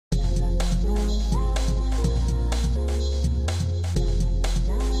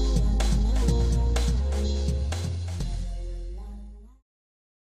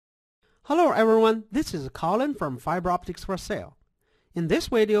Hello everyone, this is Colin from Fiber Optics for Sale. In this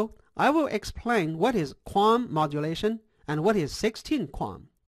video, I will explain what is QAM modulation and what is 16 QAM.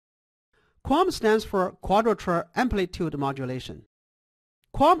 QAM stands for Quadrature Amplitude Modulation.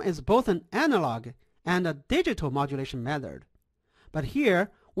 QAM is both an analog and a digital modulation method, but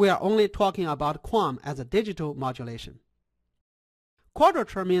here we are only talking about QAM as a digital modulation.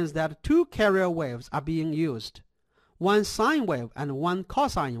 Quadrature means that two carrier waves are being used, one sine wave and one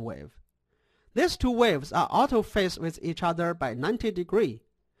cosine wave. These two waves are auto-phase with each other by 90 degrees.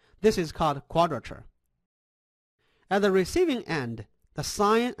 This is called quadrature. At the receiving end, the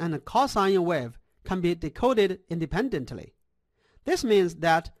sine and the cosine wave can be decoded independently. This means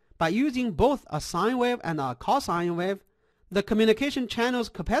that by using both a sine wave and a cosine wave, the communication channel's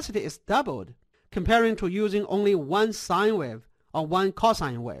capacity is doubled, comparing to using only one sine wave or one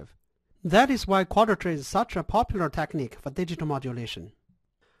cosine wave. That is why quadrature is such a popular technique for digital modulation.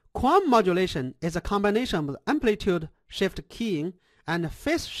 QAM modulation is a combination of amplitude shift keying and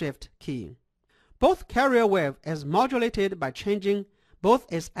phase shift keying. Both carrier wave is modulated by changing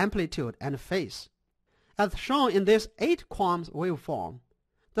both its amplitude and phase. As shown in this 8 QAM waveform,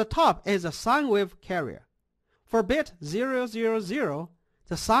 the top is a sine wave carrier. For bit 000,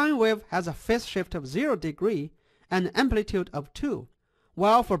 the sine wave has a phase shift of 0 degree and amplitude of 2,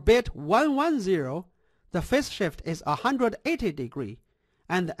 while for bit 110, the phase shift is 180 degree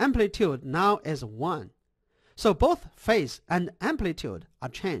and the amplitude now is 1. So both phase and amplitude are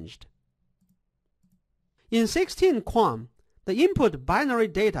changed. In 16 QAM, the input binary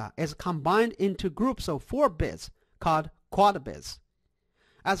data is combined into groups of 4 bits called quad bits.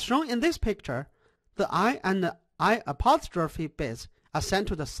 As shown in this picture, the I and the I apostrophe bits are sent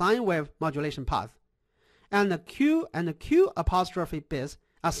to the sine wave modulation path, and the Q and the Q apostrophe bits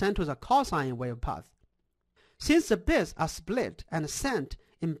are sent to the cosine wave path. Since the bits are split and sent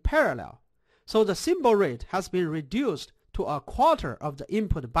in parallel, so the symbol rate has been reduced to a quarter of the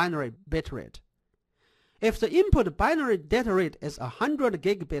input binary bit rate. If the input binary data rate is 100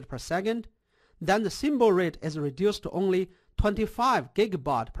 gigabit per second, then the symbol rate is reduced to only 25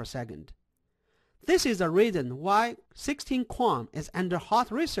 gigabaud per second. This is the reason why 16 QAM is under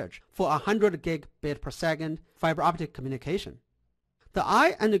hot research for 100 gigabit per second fiber optic communication. The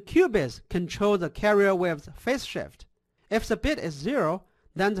I and the Q bits control the carrier wave's phase shift. If the bit is 0,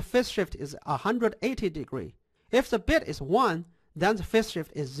 then the phase shift is 180 degree. If the bit is 1, then the phase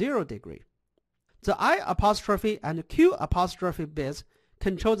shift is 0 degree. The I apostrophe and Q apostrophe bits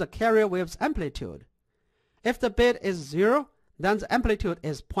control the carrier wave's amplitude. If the bit is 0, then the amplitude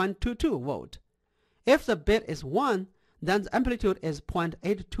is 0.22 volt. If the bit is 1, then the amplitude is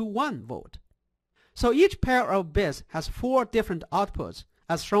 0.821 volt. So each pair of bits has 4 different outputs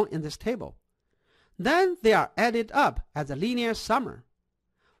as shown in this table. Then they are added up as a linear summer.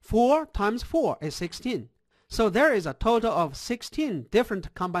 4 times 4 is 16. So there is a total of 16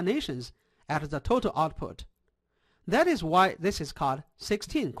 different combinations at the total output. That is why this is called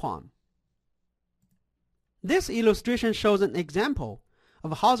 16 QAM. This illustration shows an example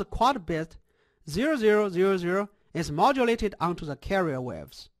of how the quad bit 0000 is modulated onto the carrier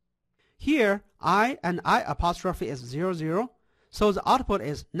waves. Here, I and I apostrophe is 00, so the output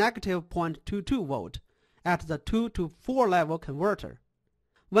is negative 0.22 volt at the 2 to 4 level converter.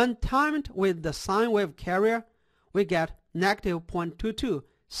 When timed with the sine wave carrier, we get negative 0.22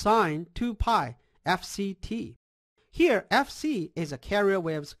 sine 2 pi FCT. Here, FC is a carrier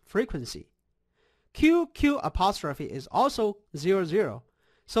wave's frequency. QQ apostrophe is also 00,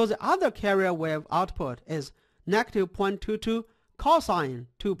 so the other carrier wave output is negative 0.22 cosine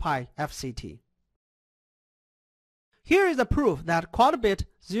 2 pi FCT. Here is the proof that quad bit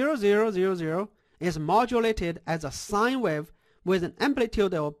 0000 is modulated as a sine wave with an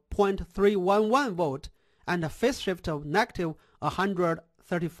amplitude of 0.311 volt and a phase shift of negative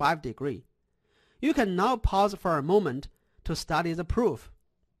 135 degree. You can now pause for a moment to study the proof.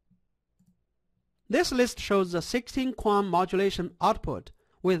 This list shows the 16 QAM modulation output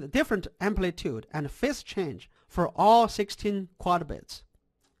with different amplitude and phase change for all 16 quad bits.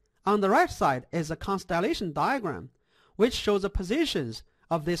 On the right side is a constellation diagram which shows the positions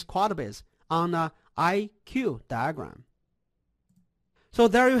of these quad bits on a IQ diagram. So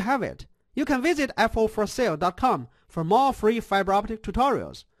there you have it. You can visit foforsale.com for more free fiber optic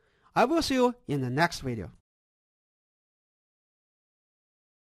tutorials. I will see you in the next video.